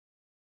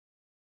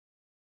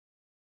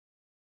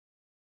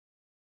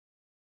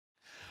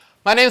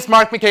My name is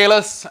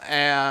Michaelis,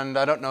 and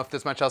I don't know if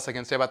there's much else I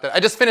can say about that.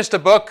 I just finished a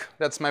book.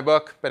 That's my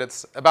book, but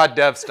it's about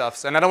dev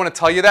stuff. And I don't want to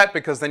tell you that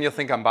because then you'll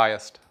think I'm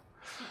biased.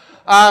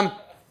 I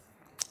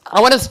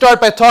want to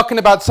start by talking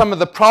about some of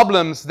the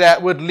problems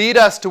that would lead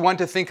us to want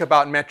to think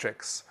about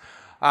metrics.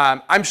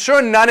 I'm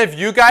sure none of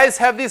you guys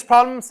have these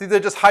problems. These are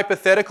just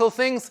hypothetical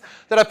things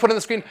that I put on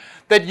the screen.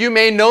 That you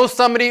may know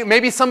somebody,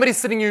 maybe somebody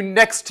sitting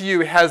next to you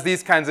has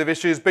these kinds of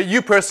issues, but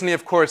you personally,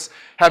 of course,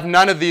 have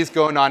none of these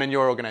going on in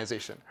your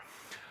organization.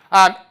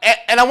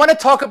 And I want to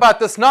talk about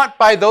this not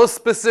by those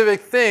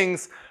specific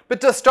things, but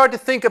to start to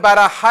think about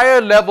a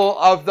higher level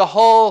of the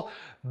whole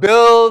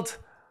build,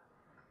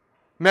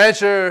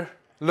 measure,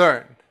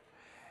 learn.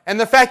 And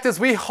the fact is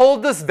we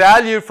hold this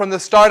value from the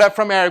startup,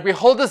 from Eric, we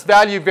hold this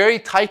value very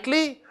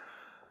tightly,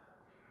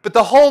 but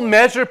the whole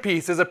measure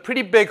piece is a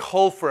pretty big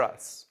hole for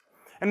us.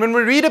 And when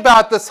we read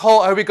about this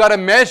whole, we got to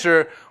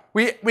measure,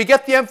 we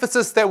get the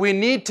emphasis that we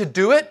need to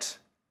do it,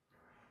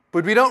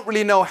 but we don't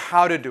really know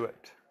how to do it.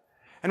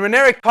 And when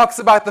Eric talks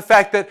about the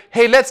fact that,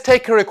 hey, let's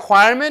take a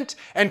requirement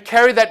and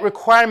carry that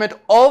requirement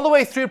all the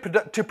way through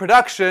to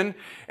production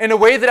in a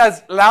way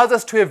that allows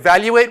us to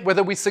evaluate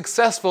whether we're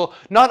successful,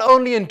 not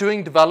only in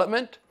doing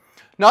development,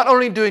 not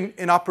only doing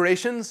in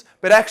operations,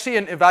 but actually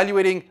in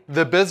evaluating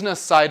the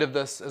business side of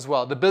this as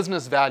well, the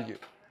business value.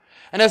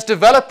 And as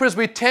developers,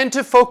 we tend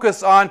to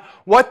focus on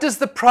what does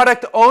the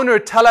product owner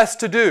tell us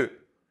to do?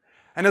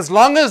 And as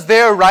long as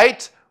they're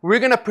right, we're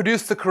going to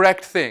produce the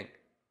correct thing.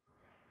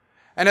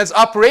 And as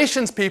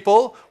operations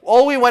people,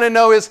 all we want to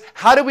know is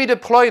how do we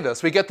deploy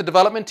this? We get the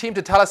development team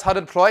to tell us how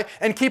to deploy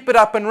and keep it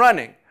up and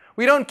running.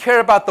 We don't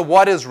care about the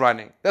what is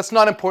running. That's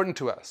not important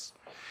to us.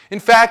 In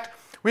fact,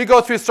 we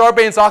go through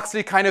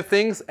Sarbanes-Oxley kind of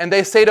things and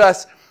they say to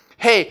us,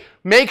 hey,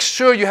 make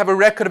sure you have a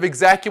record of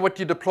exactly what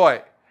you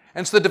deploy.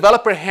 And so the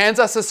developer hands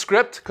us a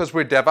script, because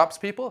we're DevOps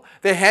people.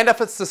 They hand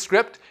us the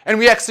script and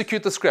we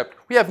execute the script.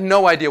 We have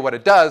no idea what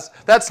it does.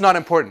 That's not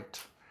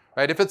important.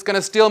 Right? If it's going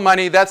to steal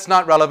money, that's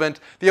not relevant.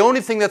 The only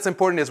thing that's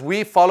important is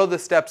we follow the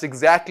steps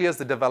exactly as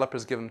the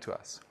developers give them to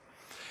us.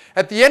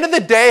 At the end of the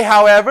day,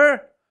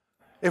 however,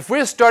 if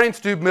we're starting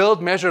to do build,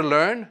 measure,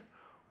 learn,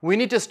 we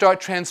need to start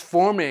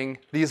transforming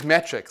these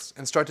metrics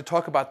and start to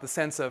talk about the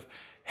sense of,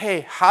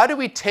 hey, how do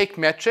we take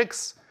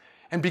metrics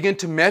and begin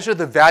to measure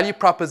the value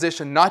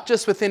proposition, not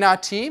just within our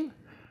team,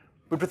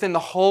 but within the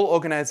whole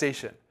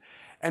organization.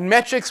 And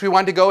metrics, we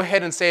want to go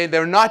ahead and say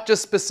they're not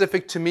just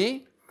specific to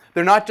me.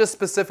 They're not just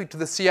specific to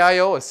the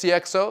CIO or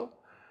CXO.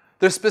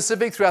 They're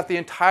specific throughout the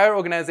entire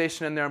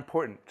organization and they're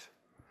important.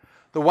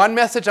 The one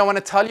message I want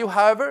to tell you,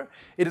 however,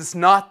 it is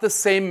not the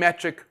same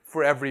metric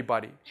for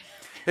everybody.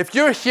 If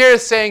you're here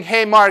saying,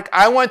 hey, Mark,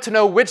 I want to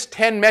know which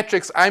 10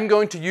 metrics I'm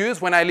going to use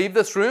when I leave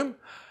this room,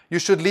 you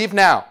should leave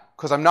now,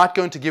 because I'm not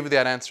going to give you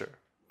that answer.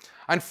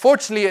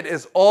 Unfortunately, it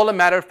is all a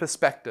matter of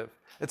perspective.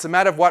 It's a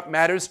matter of what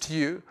matters to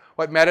you,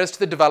 what matters to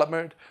the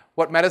development,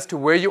 what matters to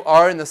where you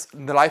are in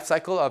the life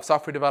cycle of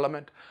software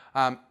development.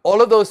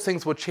 All of those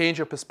things will change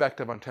your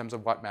perspective in terms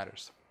of what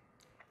matters.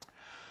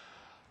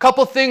 A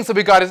couple things that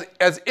we got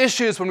as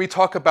issues when we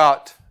talk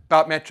about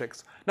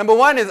metrics. Number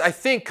one is, I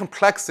think,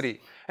 complexity.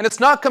 And it's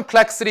not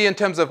complexity in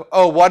terms of,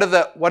 oh, what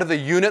are the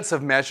units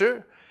of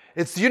measure?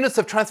 It's units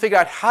of trying to figure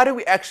out how do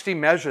we actually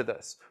measure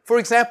this. For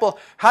example,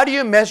 how do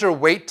you measure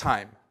wait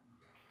time?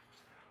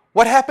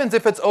 What happens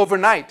if it's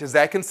overnight? Is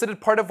that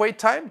considered part of wait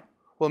time?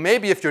 Well,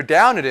 maybe if you're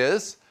down it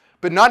is,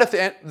 but not if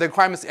the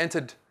requirement's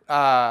entered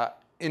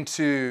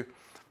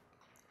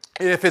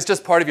if it's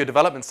just part of your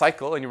development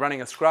cycle and you're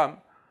running a Scrum.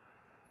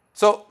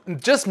 So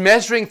just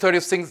measuring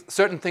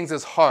certain things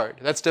is hard.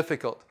 That's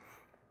difficult.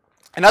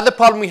 Another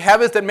problem we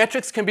have is that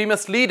metrics can be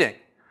misleading.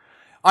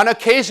 On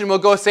occasion, we'll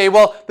go say,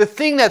 well, the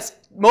thing that's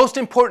most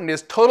important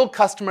is total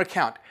customer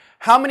count.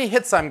 How many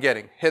hits I'm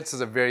getting? Hits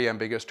is a very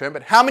ambiguous term,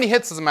 but how many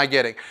hits am I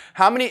getting?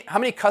 How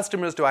many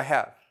customers do I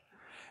have?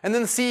 And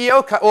then the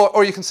CEO,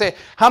 or you can say,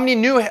 how many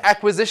new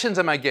acquisitions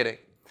am I getting?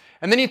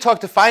 And then you talk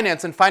to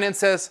finance, and finance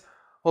says,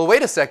 well,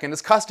 wait a second,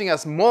 it's costing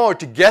us more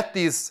to get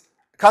these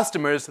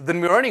customers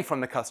than we're earning from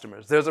the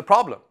customers. There's a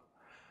problem.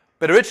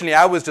 But originally,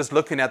 I was just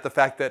looking at the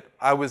fact that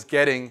I was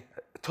getting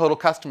total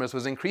customers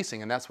was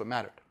increasing, and that's what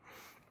mattered.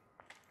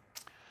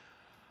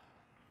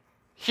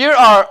 Here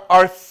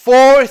are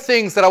 4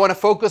 things that I want to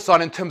focus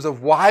on in terms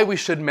of why we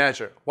should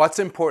measure, what's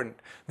important.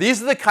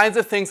 These are the kinds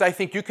of things I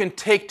think you can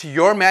take to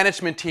your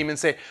management team and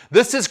say,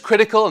 this is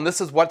critical and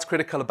this is what's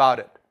critical about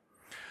it.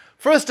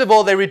 First of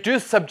all, they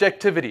reduce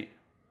subjectivity.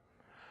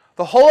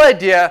 The whole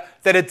idea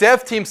that a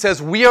dev team says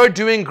we are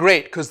doing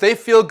great because they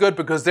feel good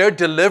because they're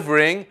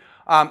delivering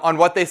on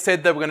what they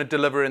said they were going to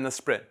deliver in the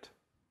sprint.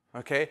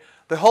 Okay?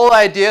 The whole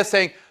idea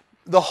saying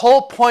the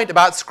whole point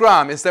about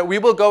Scrum is that we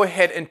will go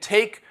ahead and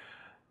take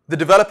the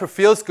developer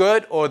feels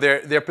good or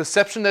their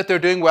perception that they're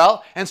doing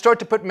well and start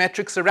to put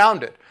metrics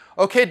around it.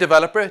 Okay,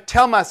 developer,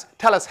 tell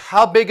us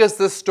how big is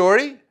this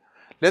story?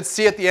 Let's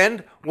see at the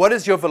end, what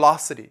is your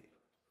velocity?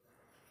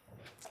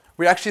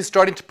 We're actually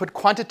starting to put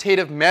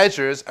quantitative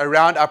measures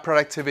around our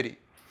productivity.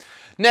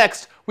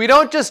 Next, we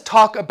don't just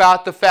talk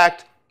about the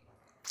fact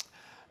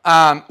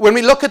When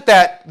we look at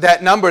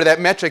that number, that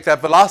metric,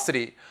 that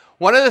velocity,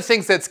 one of the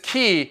things that's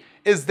key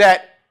is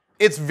that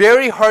it's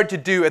very hard to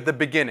do at the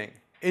beginning.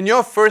 In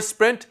your first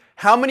sprint,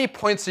 how many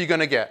points are you going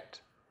to get?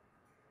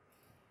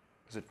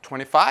 Is it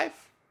 25?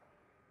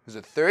 Is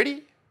it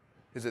 30?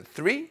 Is it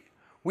 3?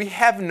 We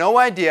have no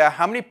idea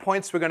how many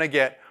points we're going to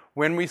get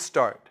when we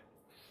start.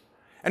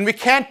 And we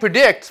can't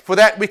predict. For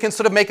that, we can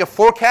sort of make a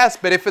forecast,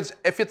 but if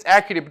it's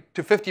accurate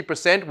to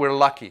 50%, we're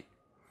lucky.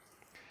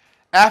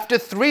 After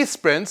 3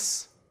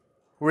 sprints,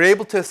 we're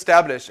able to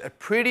establish a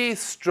pretty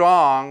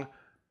strong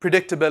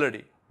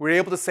predictability. We're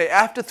able to say,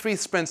 after 3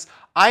 sprints,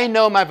 I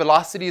know my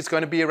velocity is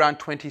going to be around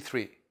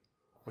 23,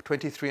 or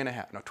 23 and a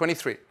half, no,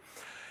 23.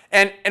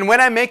 And when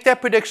I make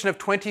that prediction of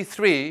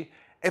 23,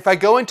 if I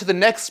go into the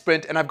next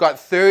sprint and I've got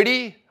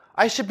 30,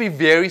 I should be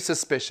very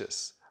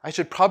suspicious. I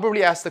should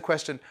probably ask the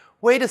question,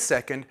 wait a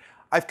second,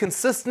 I've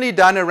consistently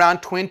done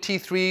around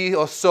 23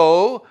 or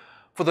so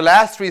for the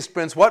last 3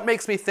 sprints. What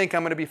makes me think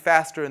I'm going to be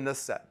faster in this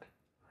set?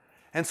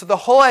 And so the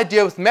whole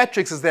idea with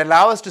metrics is they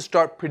allow us to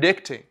start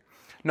predicting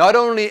not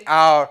only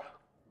our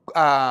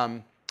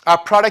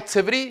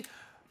productivity,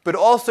 but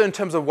also in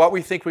terms of what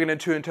we think we're going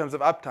to do in terms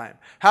of uptime.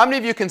 How many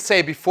of you can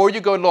say before you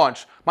go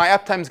launch, my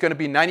uptime is going to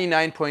be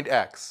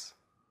 99.x?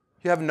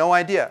 You have no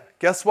idea.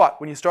 Guess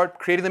what? When you start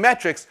creating the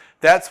metrics,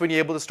 that's when you're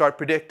able to start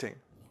predicting.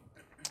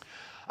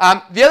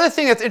 The other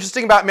thing that's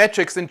interesting about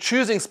metrics and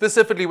choosing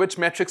specifically which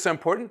metrics are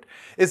important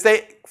is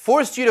they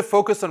force you to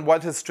focus on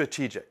what is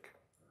strategic,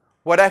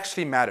 what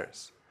actually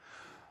matters.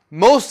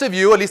 Most of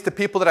you, at least the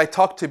people that I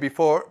talked to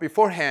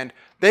beforehand,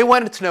 they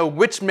wanted to know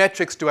which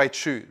metrics do I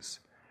choose.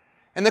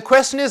 And the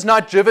question is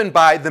not driven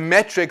by the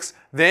metrics,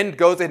 then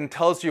goes ahead and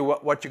tells you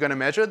what you're going to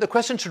measure. The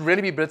question should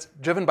really be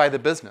driven by the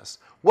business.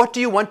 What do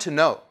you want to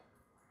know?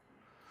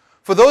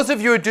 For those of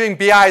you who are doing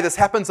BI, this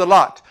happens a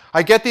lot.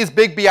 I get these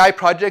big BI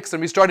projects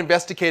and we start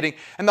investigating,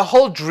 and the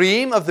whole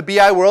dream of the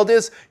BI world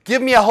is,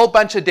 give me a whole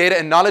bunch of data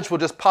and knowledge will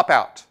just pop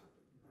out.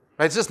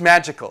 Right? It's just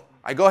magical.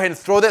 I go ahead and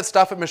throw that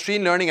stuff at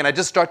machine learning and I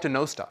just start to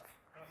know stuff.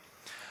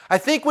 I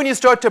think when you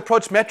start to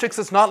approach metrics,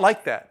 it's not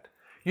like that.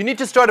 You need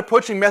to start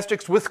approaching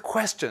metrics with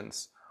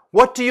questions.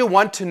 What do you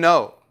want to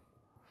know?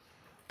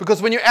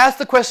 Because when you ask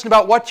the question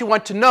about what you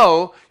want to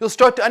know, you'll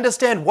start to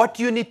understand what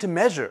do you need to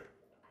measure.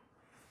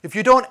 If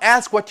you don't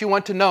ask what you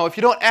want to know, if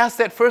you don't ask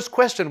that first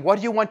question, what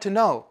do you want to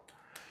know,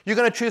 you're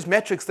going to choose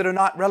metrics that are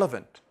not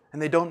relevant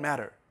and they don't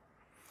matter.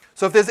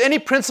 So if there's any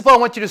principle I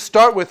want you to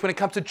start with when it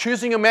comes to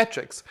choosing your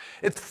metrics,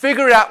 it's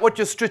figure out what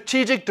your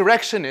strategic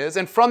direction is,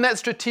 and from that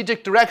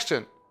strategic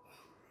direction,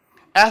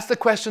 ask the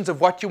questions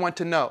of what you want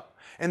to know.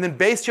 And then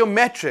base your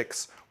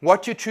metrics,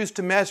 what you choose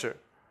to measure,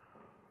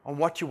 on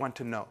what you want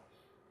to know.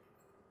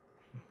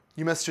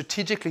 You must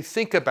strategically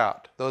think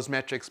about those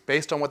metrics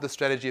based on what the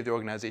strategy of the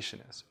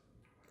organization is.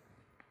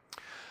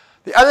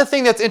 The other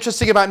thing that's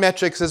interesting about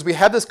metrics is we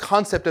have this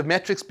concept of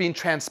metrics being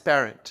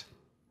transparent.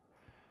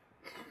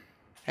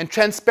 And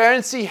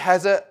transparency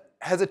has a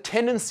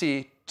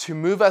tendency to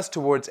move us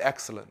towards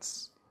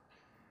excellence.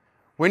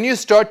 When you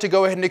start to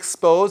go ahead and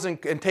expose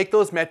and take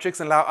those metrics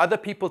and allow other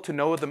people to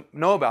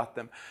know about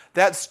them,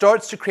 that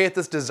starts to create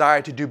this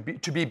desire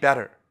to be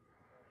better.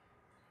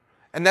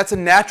 And that's a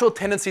natural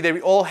tendency that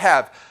we all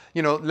have.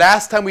 You know,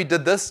 last time we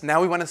did this,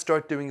 now we want to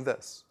start doing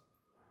this.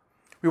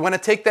 We want to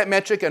take that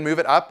metric and move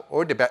it up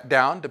or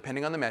down,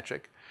 depending on the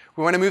metric.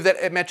 We want to move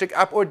that metric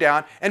up or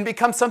down and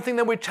become something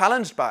that we're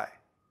challenged by.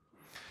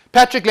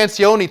 Patrick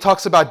Lencioni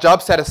talks about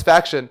job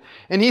satisfaction,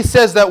 and he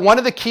says that one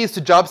of the keys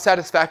to job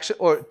satisfaction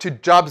or to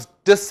jobs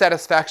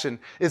dissatisfaction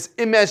is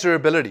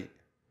immeasurability.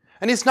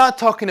 And he's not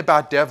talking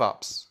about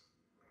DevOps.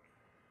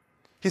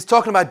 He's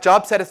talking about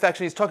job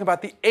satisfaction. He's talking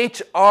about the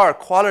HR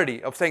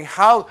quality of saying,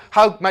 how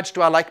much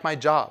do I like my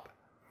job?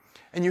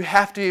 And it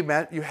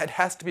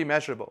has to be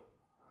measurable.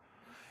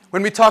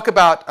 When we talk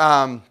about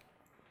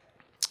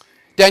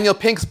Daniel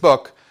Pink's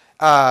book,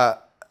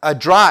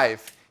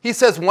 Drive, he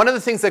says one of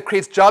the things that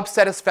creates job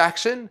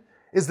satisfaction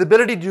is the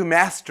ability to do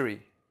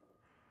mastery.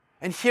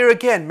 And here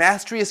again,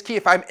 mastery is key.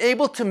 If I'm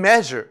able to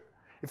measure,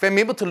 if I'm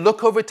able to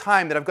look over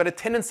time that I've got a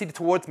tendency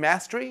towards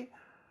mastery,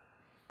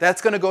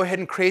 that's going to go ahead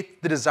and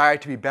create the desire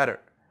to be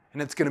better.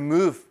 And it's going to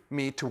move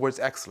me towards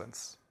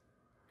excellence.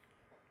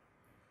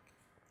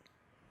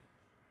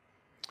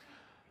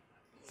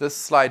 This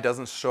slide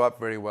doesn't show up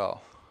very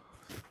well.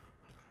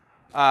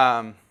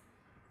 Let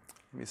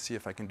me see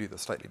if I can do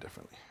this slightly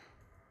differently.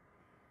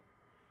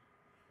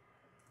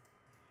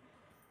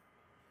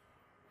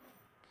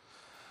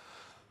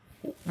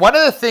 One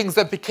of the things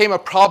that became a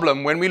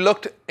problem when we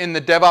looked in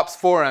the DevOps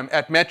forum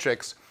at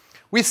metrics,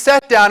 we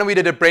sat down and we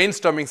did a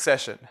brainstorming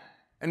session.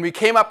 And we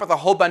came up with a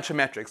whole bunch of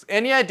metrics.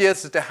 Any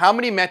ideas as to how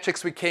many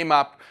metrics we came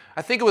up?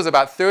 I think it was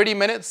about 30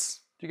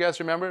 minutes. Do you guys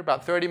remember?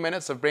 About 30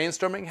 minutes of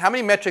brainstorming. How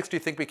many metrics do you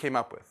think we came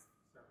up with?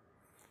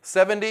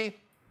 70?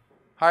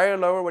 Higher,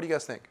 lower? What do you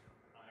guys think?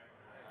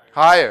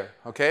 Higher.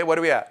 Okay, what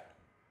are we at?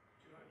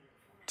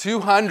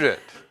 200.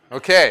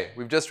 Okay,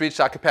 we've just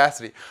reached our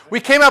capacity. We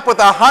came up with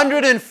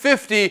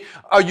 150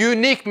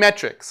 unique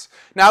metrics.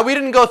 Now, we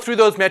didn't go through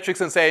those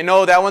metrics and say,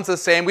 no, that one's the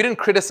same. We didn't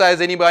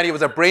criticize anybody. It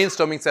was a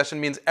brainstorming session,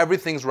 means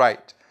everything's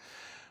right.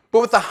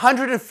 But with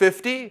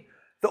 150,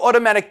 the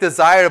automatic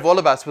desire of all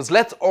of us was,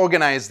 let's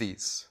organize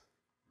these.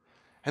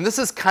 And this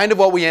is kind of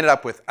what we ended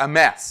up with, a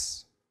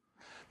mess.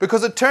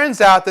 Because it turns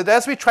out that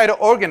as we try to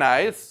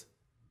organize,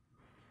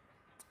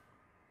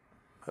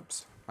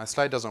 oops, my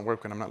slide doesn't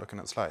work when I'm not looking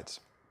at slides.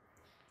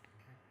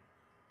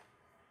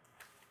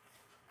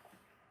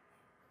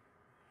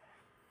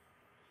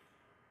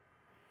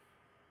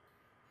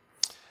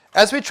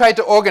 As we tried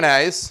to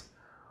organize,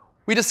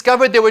 we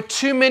discovered there were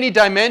too many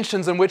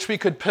dimensions in which we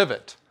could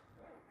pivot.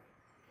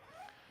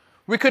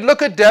 We could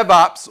look at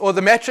DevOps, or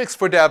the metrics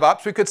for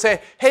DevOps. We could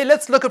say, hey,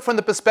 let's look at it from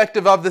the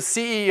perspective of the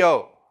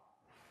CEO.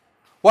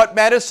 What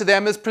matters to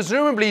them is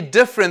presumably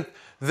different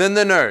than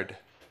the nerd.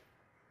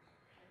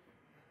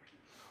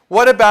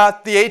 What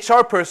about the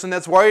HR person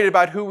that's worried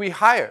about who we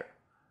hire?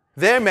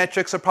 Their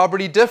metrics are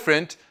probably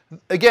different,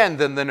 again,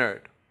 than the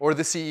nerd or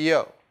the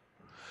CEO.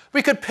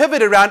 We could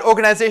pivot around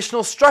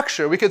organizational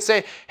structure. We could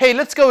say, hey,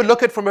 let's go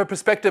look at it from a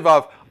perspective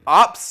of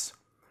ops.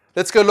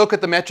 Let's go look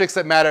at the metrics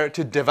that matter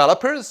to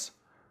developers.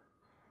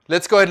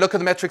 Let's go ahead and look at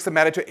the metrics that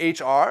matter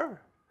to HR.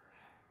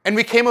 And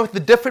we came up with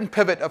a different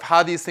pivot of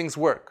how these things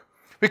work.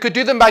 We could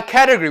do them by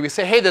category. We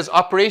say, hey, there's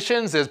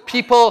operations, there's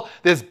people,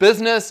 there's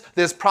business,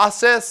 there's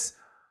process.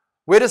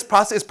 Where does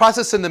process? Is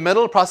process in the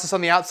middle, process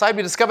on the outside?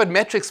 We discovered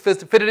metrics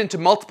fitted into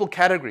multiple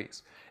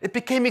categories. It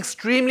became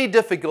extremely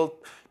difficult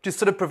to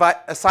sort of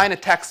assign a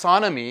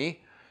taxonomy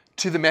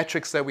to the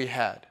metrics that we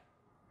had.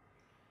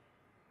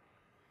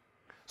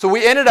 So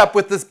we ended up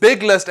with this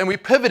big list and we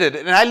pivoted.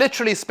 And I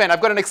literally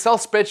I've got an Excel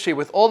spreadsheet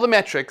with all the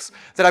metrics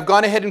that I've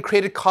gone ahead and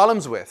created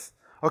columns with.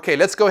 Okay,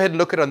 let's go ahead and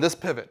look at it on this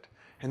pivot.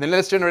 And then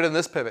let's generate on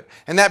this pivot.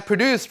 And that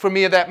produced for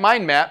me that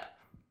mind map.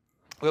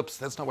 Oops,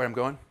 that's not where I'm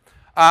going.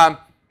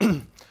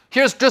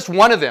 Here's just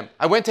one of them.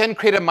 I went ahead and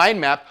created a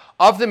mind map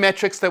of the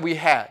metrics that we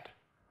had.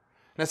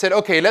 And I said,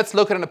 okay, let's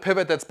look at a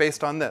pivot that's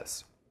based on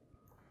this.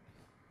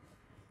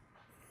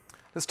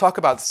 Let's talk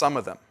about some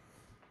of them.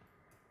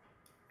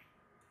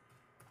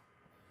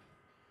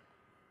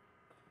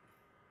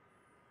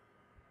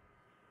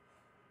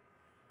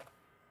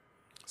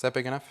 Is that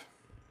big enough?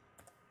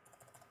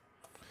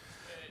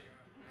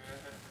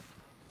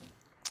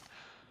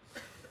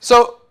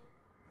 So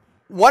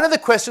one of the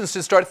questions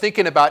to start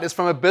thinking about is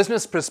from a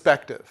business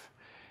perspective.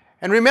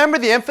 And remember,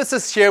 the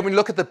emphasis here when you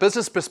look at the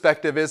business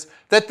perspective is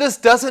that this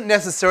doesn't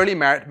necessarily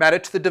matter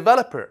to the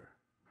developer.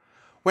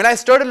 When I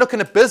started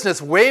looking at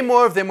business, way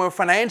more of them were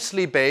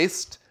financially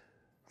based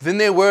than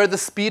they were the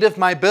speed of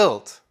my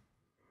build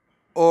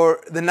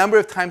or the number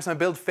of times my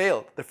build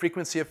failed, the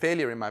frequency of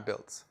failure in my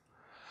builds.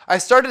 I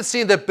started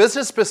seeing the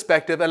business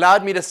perspective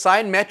allowed me to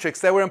assign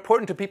metrics that were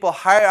important to people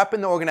higher up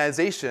in the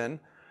organization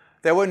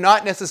that were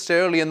not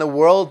necessarily in the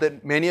world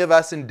that many of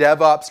us in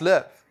DevOps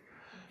live.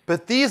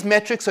 But these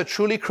metrics are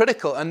truly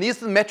critical, and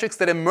these are the metrics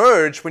that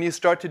emerge when you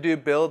start to do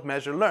build,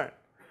 measure, learn.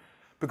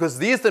 Because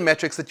these are the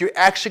metrics that you're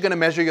actually going to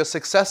measure your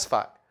success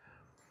by.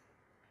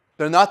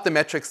 They're not the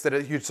metrics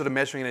that you're sort of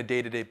measuring on a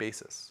day-to-day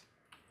basis.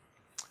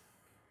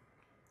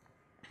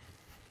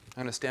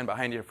 I'm going to stand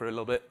behind you for a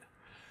little bit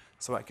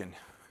so I can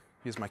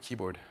use my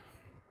keyboard.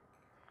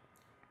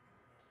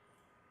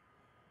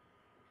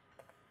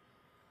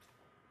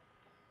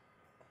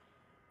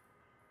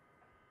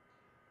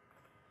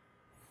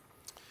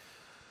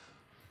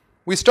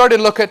 We started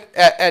to look at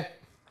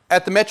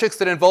the metrics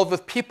that involved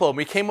with people, and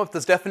we came up with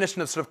this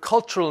definition of sort of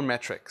cultural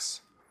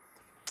metrics.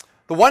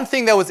 The one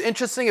thing that was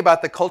interesting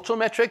about the cultural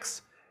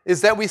metrics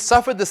is that we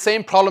suffered the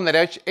same problem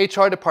that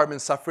HR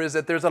departments suffer, is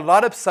that there's a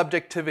lot of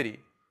subjectivity.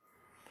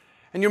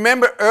 And you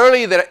remember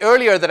earlier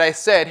that I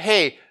said,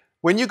 hey,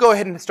 when you go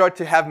ahead and start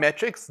to have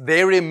metrics,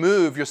 they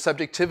remove your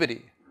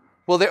subjectivity.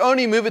 Well, they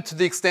only move it to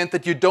the extent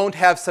that you don't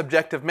have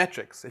subjective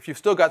metrics. If you've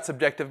still got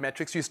subjective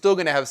metrics, you're still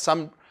going to have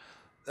some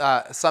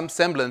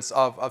semblance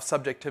of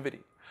subjectivity.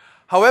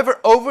 However,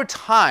 over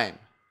time,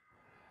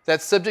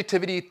 that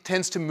subjectivity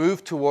tends to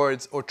move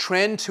towards or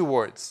trend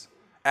towards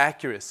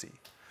accuracy.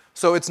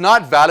 So it's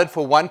not valid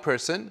for one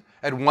person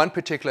at one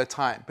particular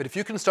time. But if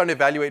you can start to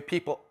evaluate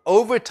people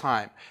over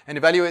time and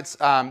evaluate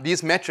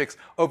these metrics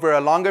over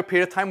a longer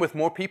period of time with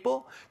more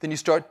people, then you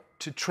start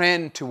to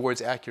trend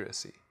towards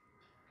accuracy.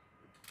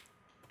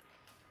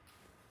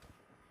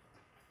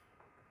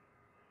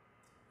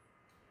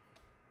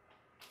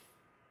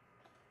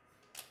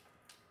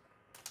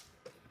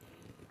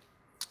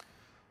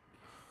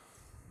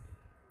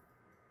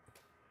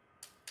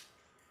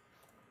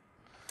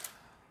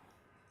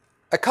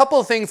 A couple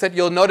of things that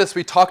you'll notice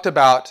we talked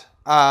about.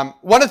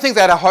 One of the things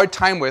I had a hard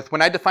time with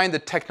when I defined the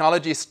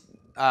technology sort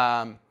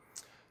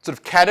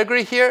of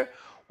category here,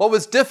 what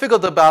was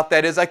difficult about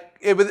that is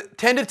it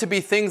tended to be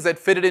things that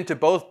fitted into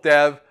both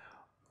dev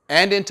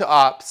and into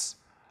ops,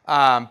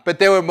 but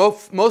they were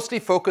mostly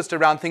focused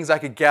around things I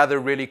could gather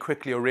really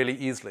quickly or really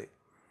easily.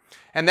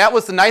 And that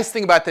was the nice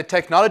thing about the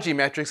technology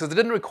metrics, is it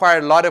didn't require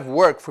a lot of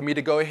work for me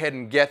to go ahead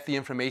and get the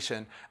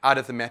information out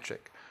of the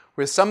metric.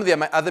 Whereas some of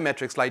the other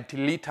metrics, like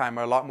lead time,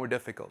 are a lot more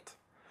difficult.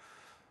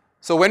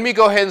 So when we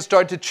go ahead and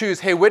start to choose,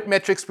 hey, what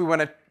metrics we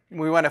want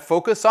to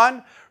focus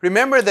on,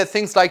 remember that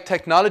things like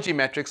technology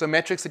metrics are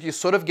metrics that you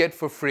sort of get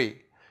for free.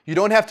 You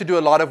don't have to do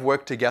a lot of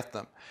work to get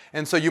them.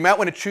 And so you might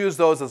want to choose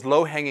those as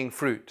low-hanging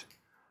fruit.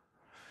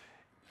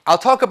 I'll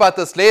talk about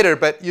this later,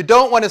 but you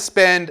don't want to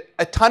spend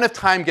a ton of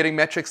time getting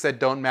metrics that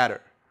don't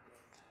matter.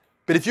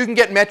 But if you can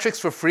get metrics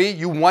for free,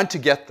 you want to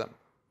get them.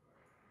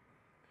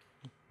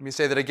 Let me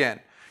say that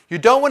again. You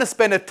don't want to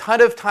spend a ton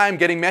of time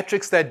getting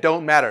metrics that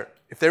don't matter.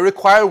 If they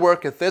require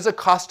work, if there's a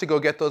cost to go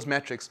get those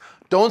metrics,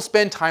 don't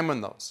spend time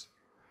on those.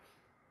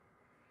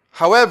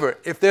 However,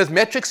 if there's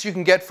metrics you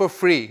can get for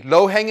free,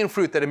 low-hanging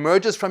fruit that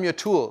emerges from your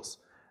tools,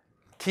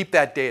 keep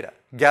that data,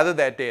 gather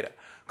that data.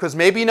 Because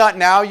maybe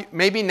now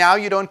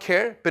you don't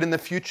care, but in the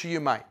future you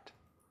might.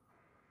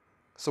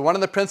 So one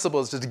of the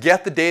principles is to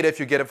get the data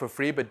if you get it for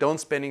free, but don't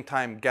spending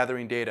time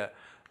gathering data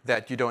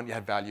that you don't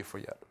have value for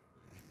yet.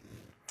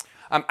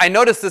 I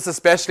noticed this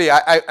especially,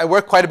 I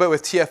work quite a bit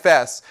with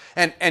TFS,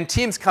 and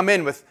teams come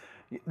in with,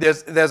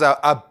 there's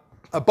a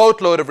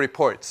boatload of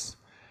reports.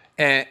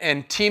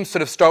 And teams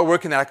sort of start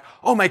working, they're like,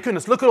 oh my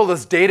goodness, look at all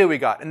this data we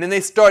got. And then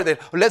they start, well,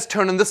 let's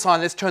turn this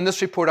on, let's turn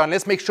this report on,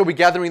 let's make sure we're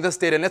gathering this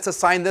data, and let's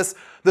assign this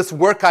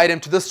work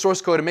item to this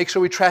source code and make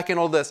sure we track in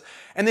all this.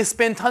 And they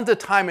spend tons of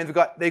time, and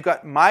they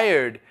got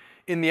mired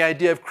in the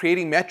idea of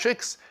creating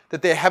metrics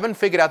that they haven't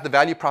figured out the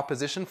value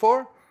proposition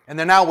for, and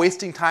they're now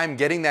wasting time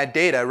getting that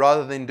data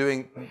rather than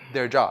doing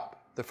their job,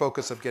 the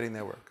focus of getting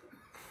their work.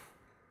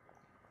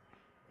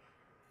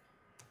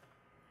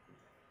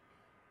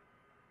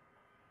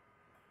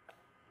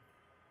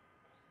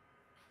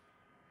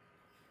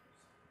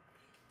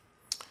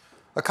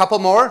 A couple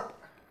more.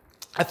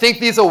 I think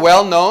these are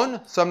well known,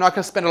 so I'm not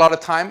going to spend a lot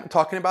of time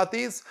talking about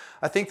these.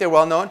 I think they're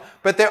well known,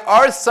 but there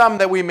are some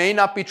that we may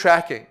not be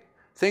tracking.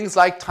 Things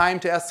like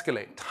time to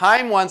escalate.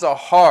 Time ones are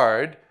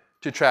hard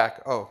to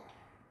track. Oh,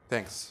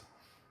 thanks,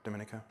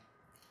 Dominica.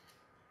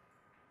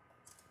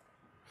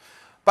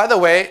 By the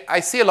way, I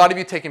see a lot of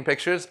you taking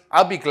pictures.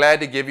 I'll be glad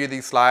to give you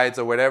these slides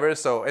or whatever,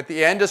 so at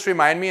the end, just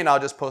remind me and I'll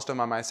just post them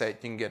on my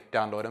site. You can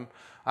download them.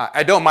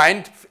 I don't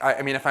mind.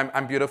 I mean, if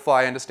I'm beautiful,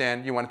 I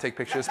understand you want to take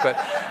pictures,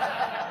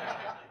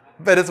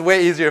 but it's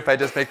way easier if I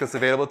just make this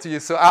available to you.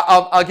 So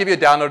I'll give you a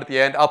download at the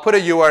end. I'll put a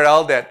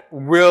URL that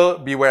will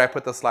be where I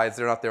put the slides.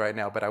 They're not there right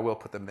now, but I will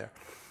put them there.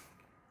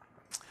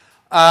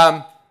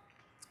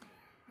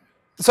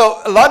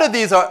 So a lot of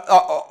these are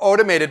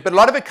automated, but a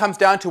lot of it comes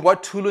down to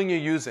what tooling you're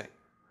using.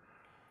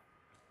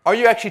 Are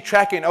you actually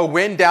tracking,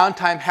 when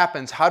downtime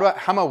happens, how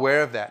I'm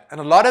aware of that?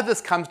 And a lot of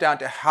this comes down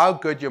to how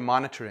good your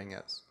monitoring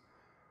is.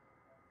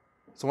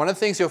 So one of the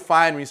things you'll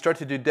find when you start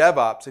to do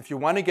DevOps, if you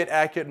want to get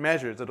accurate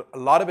measures, a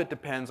lot of it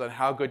depends on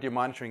how good your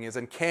monitoring is,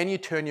 and can you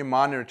turn your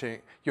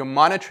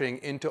monitoring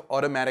into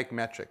automatic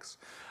metrics.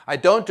 I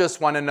don't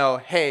just want to know,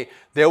 hey,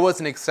 there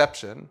was an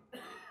exception.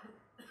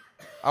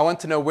 I want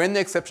to know when the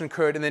exception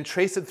occurred and then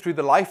trace it through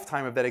the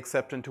lifetime of that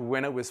exception to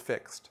when it was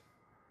fixed.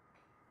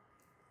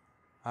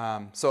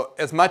 So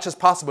as much as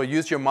possible,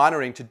 use your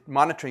monitoring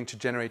to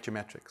generate your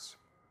metrics.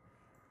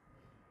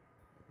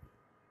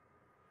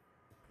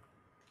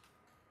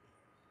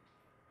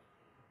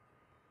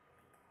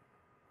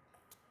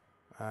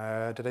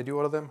 Did I do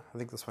all of them? I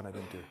think this one I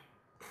didn't do.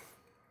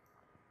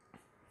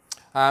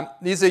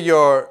 These are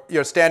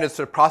your standard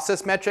sort of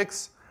process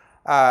metrics.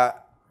 I'm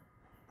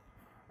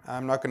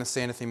not going to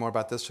say anything more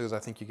about this because I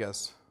think you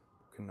guys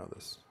can know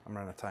this. I'm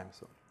running out of time.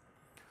 So.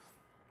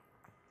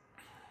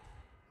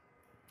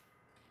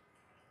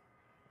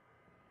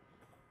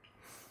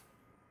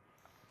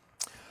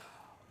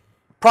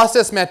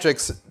 Process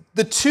metrics.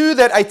 The two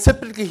that I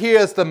typically hear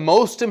as the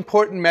most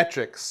important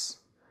metrics.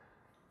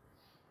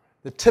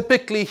 They're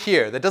typically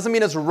here. That doesn't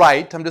mean it's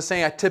right. I'm just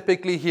saying I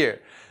typically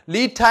hear.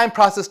 Lead time,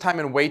 process time,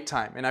 and wait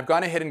time. And I've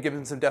gone ahead and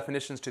given some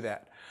definitions to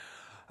that.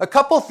 A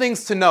couple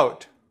things to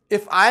note.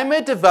 If I'm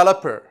a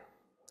developer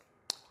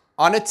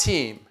on a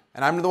team,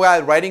 and I'm the way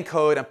I'm writing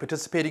code, I'm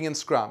participating in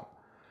Scrum,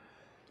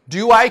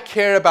 do I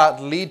care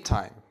about lead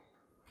time?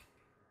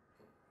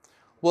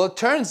 Well, it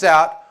turns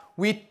out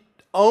we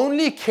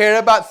only care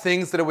about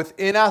things that are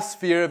within our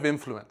sphere of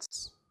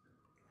influence.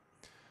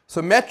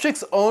 So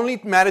metrics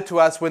only matter to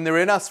us when they're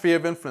in our sphere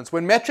of influence.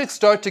 When metrics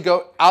start to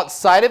go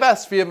outside of our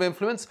sphere of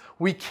influence,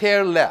 we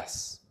care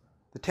less.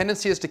 The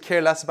tendency is to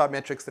care less about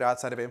metrics that are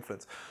outside of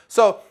influence.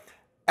 So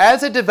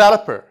as a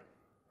developer,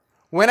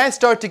 when I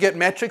start to get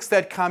metrics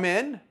that come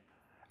in,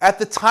 at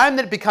the time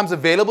that it becomes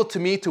available to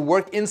me to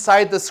work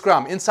inside the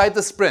Scrum, inside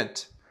the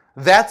sprint,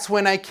 that's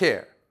when I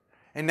care.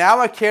 And now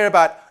I care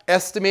about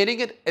estimating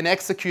it and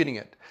executing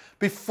it.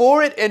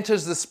 Before it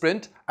enters the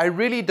sprint, I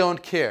really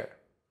don't care.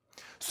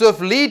 So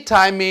if lead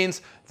time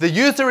means the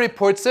user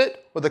reports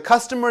it or the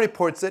customer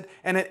reports it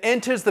and it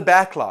enters the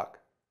backlog,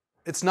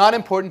 it's not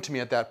important to me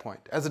at that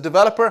point. As a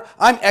developer,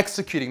 I'm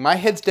executing, my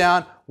head's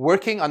down,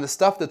 working on the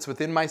stuff that's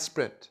within my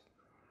sprint.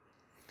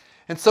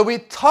 And so we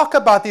talk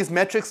about these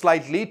metrics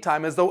like lead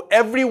time as though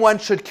everyone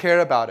should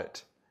care about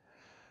it.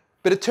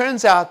 But it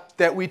turns out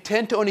that we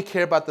tend to only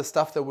care about the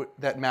stuff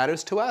that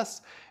matters to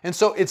us. And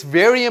so it's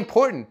very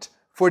important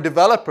for a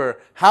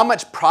developer how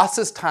much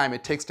process time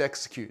it takes to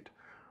execute.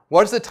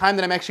 What is the time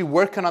that I'm actually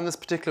working on this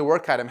particular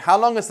work item? How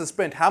long is the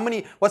sprint?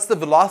 What's the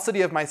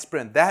velocity of my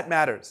sprint? That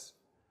matters.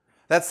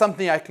 That's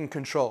something I can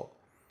control.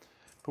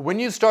 But when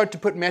you start to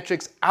put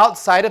metrics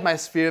outside of my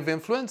sphere of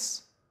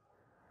influence,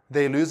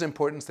 they lose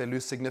importance, they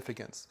lose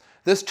significance.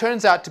 This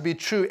turns out to be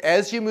true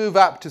as you move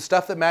up to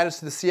stuff that matters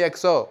to the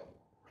CXO.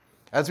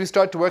 As we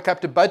start to work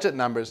up to budget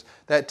numbers,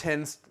 that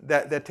tends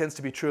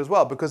to be true as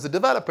well, because the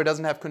developer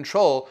doesn't have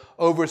control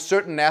over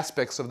certain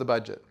aspects of the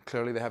budget.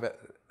 Clearly they have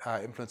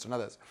influence on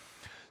others.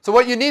 So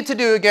what you need to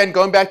do, again,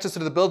 going back to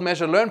sort of the build,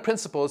 measure, learn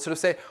principle, is sort of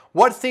say,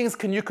 what things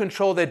can you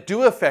control that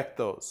do affect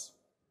those?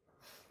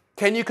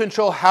 Can you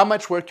control how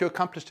much work you're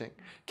accomplishing?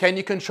 Can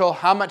you control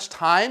how much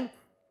time?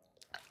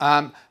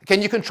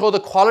 Can you control the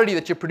quality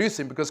that you're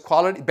producing? Because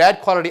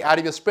bad quality out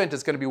of your sprint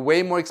is going to be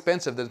way more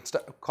expensive than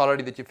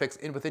quality that you fix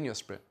within your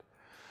sprint.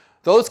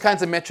 Those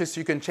kinds of metrics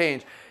you can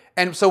change.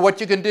 And so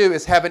what you can do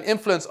is have an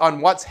influence on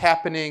what's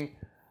happening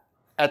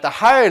at the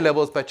higher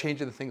levels by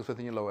changing the things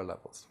within your lower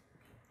levels.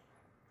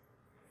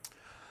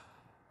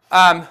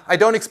 I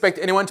don't expect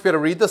anyone to be able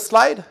to read this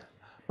slide.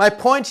 My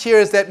point here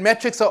is that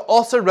metrics are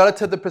also relative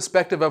to the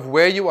perspective of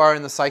where you are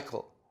in the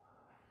cycle.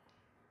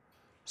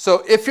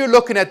 So if you're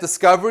looking at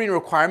discovery and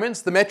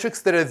requirements, the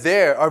metrics that are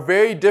there are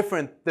very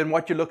different than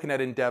what you're looking at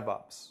in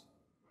DevOps.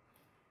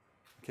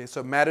 Okay,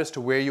 so it matters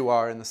to where you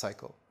are in the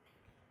cycle.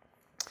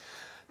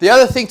 The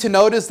other thing to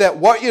note is that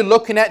what you're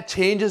looking at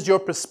changes your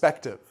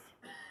perspective.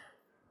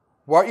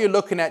 What you're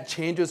looking at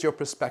changes your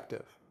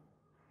perspective.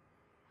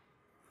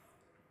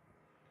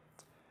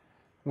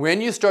 When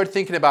you start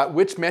thinking about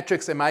which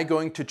metrics am I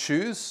going to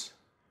choose,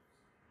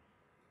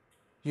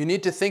 you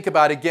need to think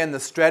about, again, the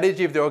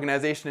strategy of the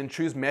organization and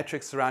choose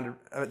metrics around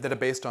that are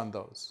based on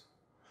those.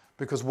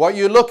 Because what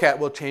you look at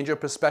will change your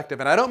perspective.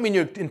 And I don't mean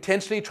you're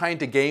intentionally trying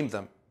to game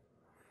them.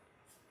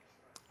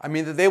 I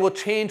mean that they will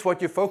change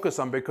what you focus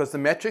on, because the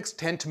metrics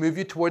tend to move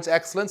you towards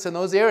excellence in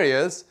those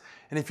areas.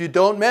 And if you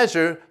don't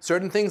measure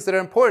certain things that are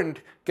important,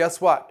 guess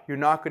what? You're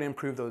not going to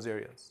improve those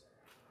areas.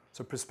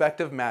 So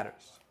perspective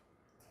matters.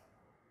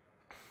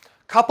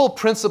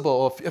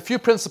 A few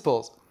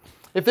principles.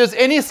 If there's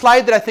any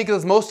slide that I think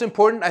is most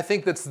important, I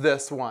think that's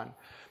this one.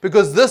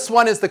 Because this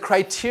one is the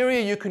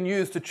criteria you can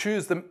use to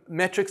choose the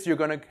metrics you're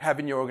going to have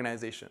in your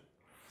organization.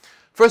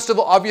 First of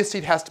all, obviously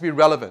it has to be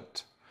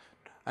relevant.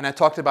 And I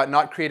talked about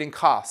not creating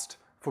cost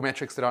for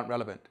metrics that aren't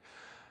relevant.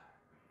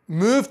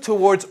 Move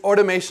towards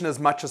automation as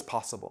much as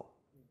possible.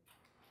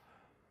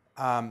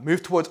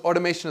 Move towards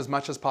automation as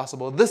much as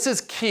possible. This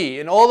is key.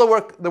 In all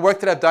the work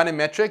that I've done in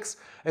metrics,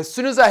 as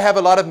soon as I have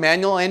a lot of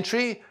manual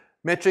entry,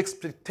 metrics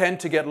tend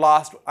to get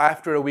lost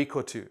after a week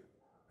or two.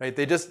 Right?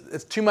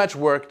 It's too much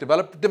work.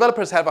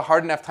 Developers have a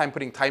hard enough time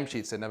putting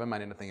timesheets in, never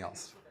mind anything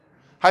else.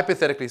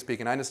 Hypothetically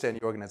speaking, I understand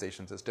your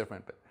organizations is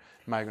different, but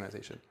my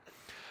organization.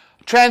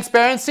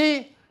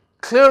 Transparency,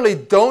 clearly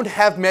don't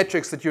have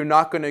metrics that you're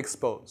not going to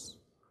expose.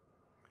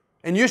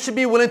 And you should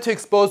be willing to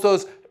expose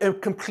those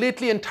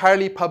completely,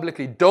 entirely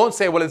publicly. Don't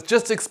say, well, it's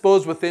just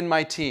exposed within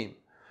my team.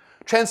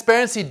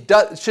 Transparency,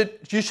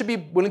 you should be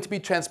willing to be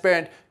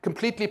transparent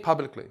completely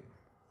publicly.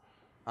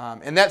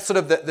 And that's sort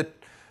of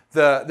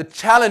the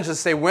challenge, is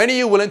say, when are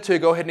you willing to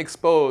go ahead and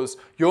expose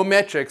your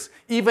metrics,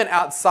 even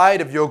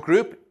outside of your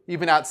group,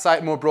 even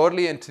outside more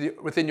broadly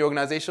within your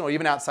organization, or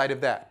even outside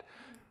of that,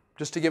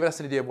 just to give us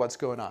an idea of what's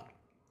going on.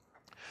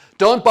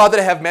 Don't bother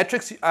to have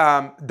metrics.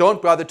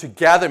 Don't bother to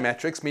gather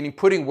metrics, meaning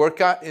putting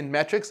work out in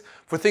metrics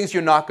for things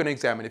you're not going to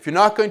examine. If you're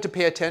not going to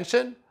pay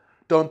attention,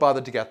 don't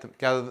bother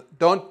to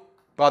don't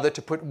bother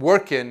to put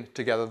work in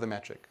to gather the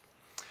metric.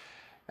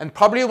 And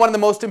probably one of the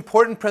most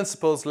important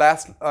principles,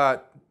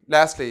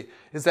 lastly,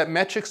 is that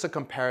metrics are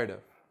comparative.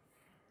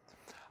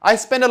 I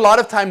spend a lot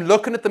of time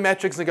looking at the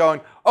metrics and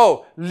going,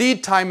 oh,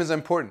 lead time is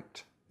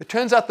important. It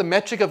turns out the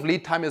metric of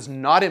lead time is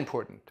not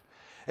important.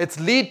 It's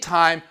lead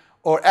time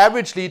or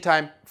average lead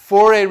time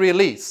for a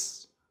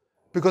release,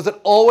 because it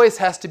always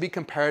has to be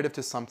comparative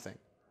to something.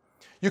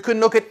 You can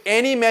look at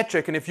any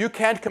metric, and if you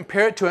can't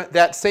compare it to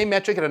that same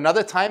metric at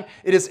another time,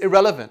 it is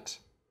irrelevant.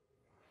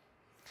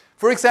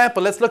 For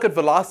example, let's look at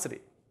velocity.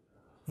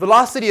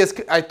 Velocity, as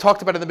I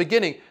talked about in the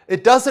beginning,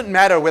 it doesn't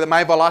matter whether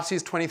my velocity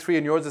is 23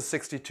 and yours is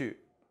 62.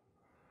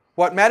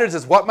 What matters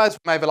is what was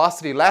my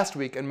velocity last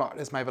week and what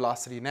is my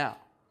velocity now.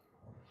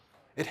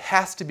 It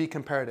has to be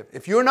comparative.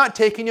 If you're not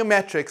taking your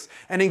metrics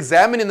and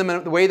examining them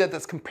in the way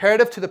that's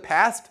comparative to the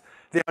past,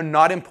 they are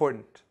not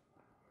important.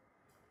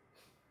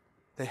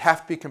 They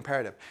have to be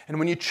comparative. And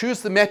when you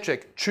choose the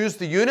metric, choose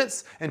the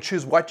units and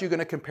choose what you're going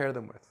to compare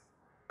them with,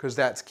 because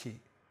that's key.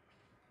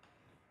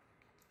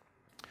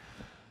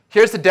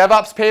 Here's the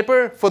DevOps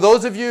paper. For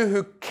those of you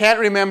who can't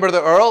remember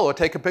the URL or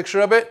take a picture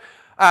of it,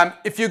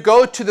 if you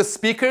go to the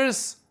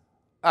speakers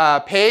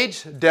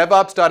page,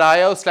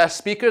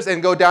 devops.io/speakers,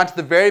 and go down to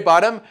the very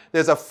bottom,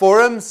 there's a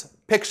forums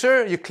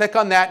picture, you click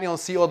on that and you'll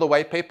see all the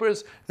white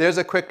papers. There's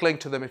a quick link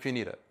to them if you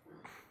need it.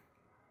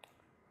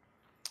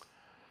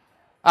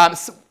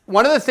 So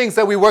one of the things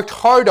that we worked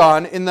hard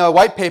on in the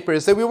white paper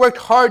is that we worked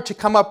hard to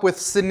come up with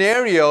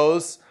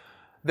scenarios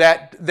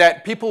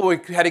that people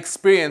had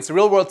experienced,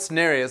 real-world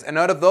scenarios, and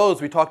out of those,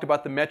 we talked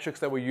about the metrics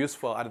that were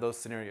useful out of those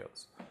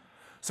scenarios.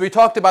 So we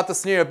talked about the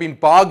scenario of being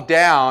bogged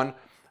down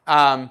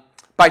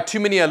by too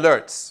many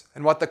alerts,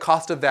 and what the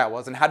cost of that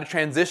was, and how to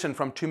transition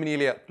from too many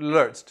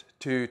alerts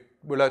to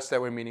alerts that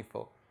were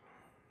meaningful.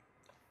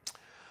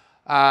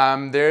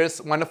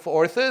 There's wonderful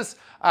authors.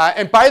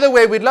 And by the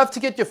way, we'd love to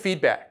get your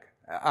feedback.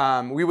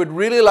 We would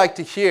really like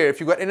to hear if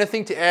you've got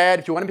anything to add,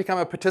 if you want to become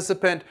a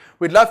participant,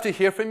 we'd love to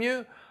hear from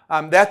you.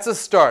 That's a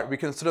start. We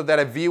consider that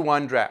a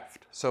V1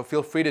 draft. So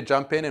feel free to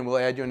jump in and we'll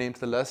add your name to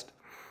the list.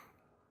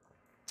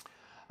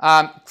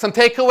 Some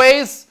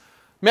takeaways.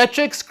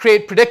 Metrics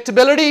create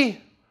predictability.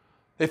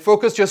 They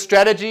focus your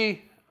strategy.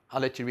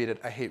 I'll let you read it.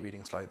 I hate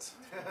reading slides.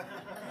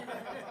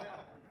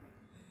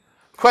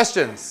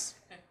 Questions?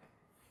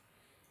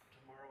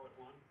 Tomorrow at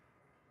 1?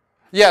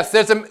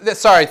 Yes,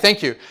 sorry,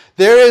 thank you.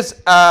 There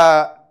is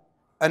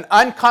an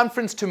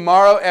unconference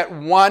tomorrow at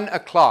 1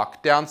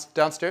 o'clock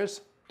downstairs.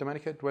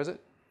 Dominica, where is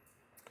it?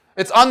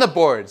 It's on the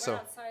board. So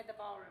outside the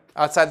ballroom.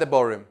 Outside the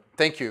ballroom.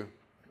 Thank you,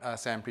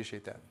 Sam.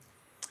 Appreciate that.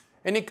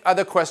 Any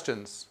other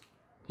questions?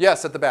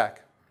 Yes, at the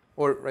back.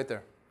 Or right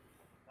there.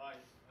 Hi.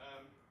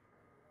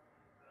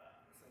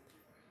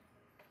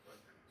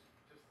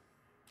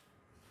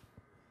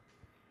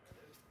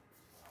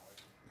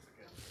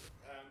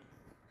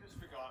 Just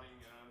regarding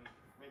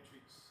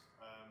metrics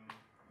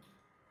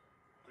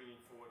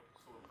bringing forward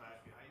sort of bad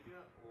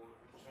behavior or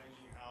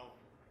changing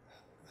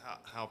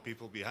how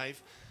people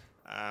behave.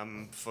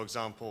 For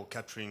example,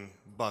 capturing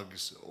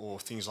bugs or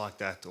things like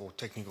that, or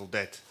technical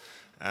debt.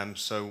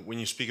 So when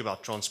you speak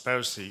about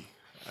transparency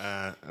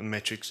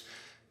metrics,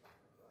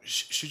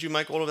 should you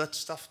make all of that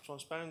stuff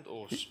transparent,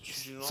 or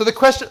should you not? So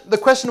the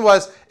question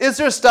was, is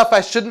there stuff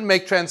I shouldn't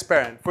make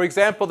transparent? For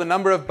example, the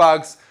number of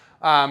bugs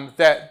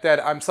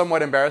that I'm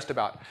somewhat embarrassed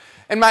about.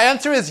 And my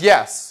answer is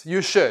yes,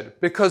 you should,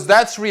 because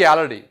that's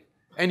reality.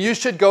 And you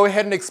should go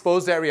ahead and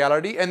expose that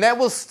reality, and that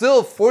will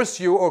still force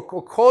you or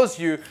cause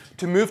you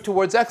to move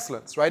towards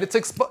excellence, right?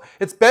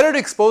 It's better to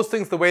expose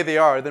things the way they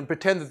are than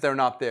pretend that they're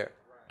not there.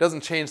 It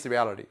doesn't change the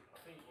reality. I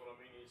think what I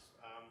mean is,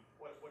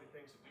 what he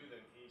thinks to do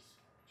then is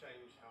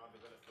change how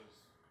developers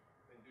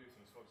then do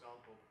things. For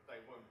example, they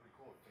won't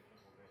record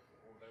technical debt,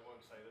 or they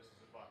won't say this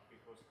is a bug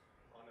because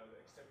I know the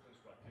acceptance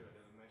criteria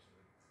doesn't mention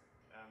it.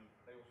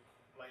 They will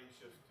blame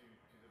shift to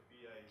the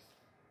BAs.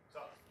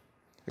 So,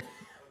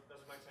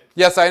 does it make sense?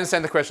 Yes, I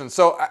understand the question.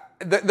 So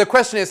the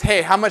question is,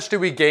 hey, how much do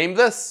we game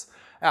this?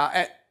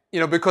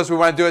 Because we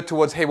want to do it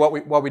towards, hey,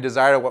 what we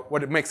desire,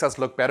 what it makes us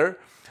look better.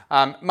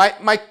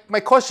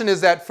 My question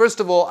is that, first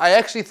of all, I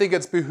actually think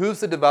it behooves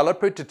the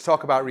developer to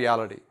talk about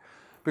reality,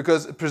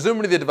 because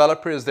presumably the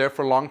developer is there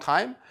for a long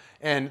time,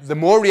 and the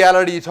more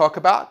reality you talk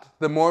about,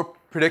 the more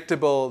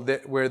predictable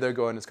where they're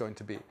going is going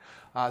to be.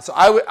 So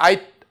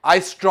I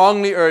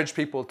strongly urge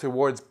people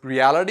towards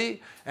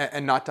reality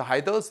and not to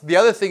hide those. The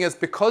other thing is,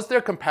 because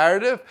they're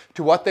comparative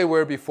to what they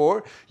were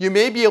before, you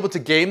may be able to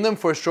game them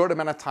for a short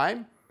amount of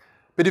time,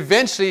 but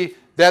eventually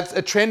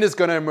a trend is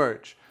going to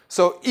emerge.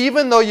 So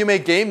even though you may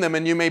game them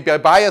and you may be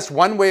biased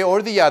one way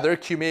or the other,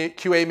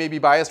 QA may be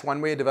biased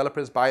one way,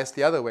 developers biased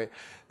the other way,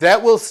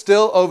 that will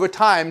still over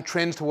time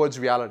trend towards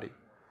reality,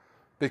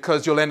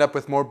 because you'll end up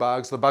with more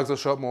bugs. The bugs will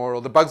show up more,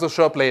 or the bugs will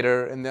show up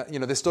later, and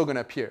they're still going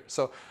to appear.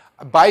 So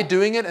by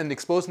doing it and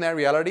exposing that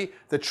reality,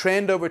 the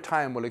trend over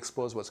time will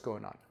expose what's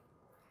going on,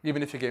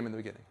 even if you game in the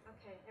beginning.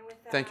 Okay, and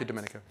with that, Thank you,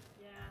 Dominica.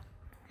 Yeah.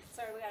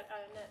 Sorry, we got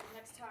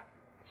next talk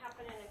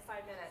happening in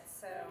 5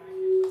 minutes, so.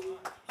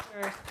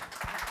 Sure.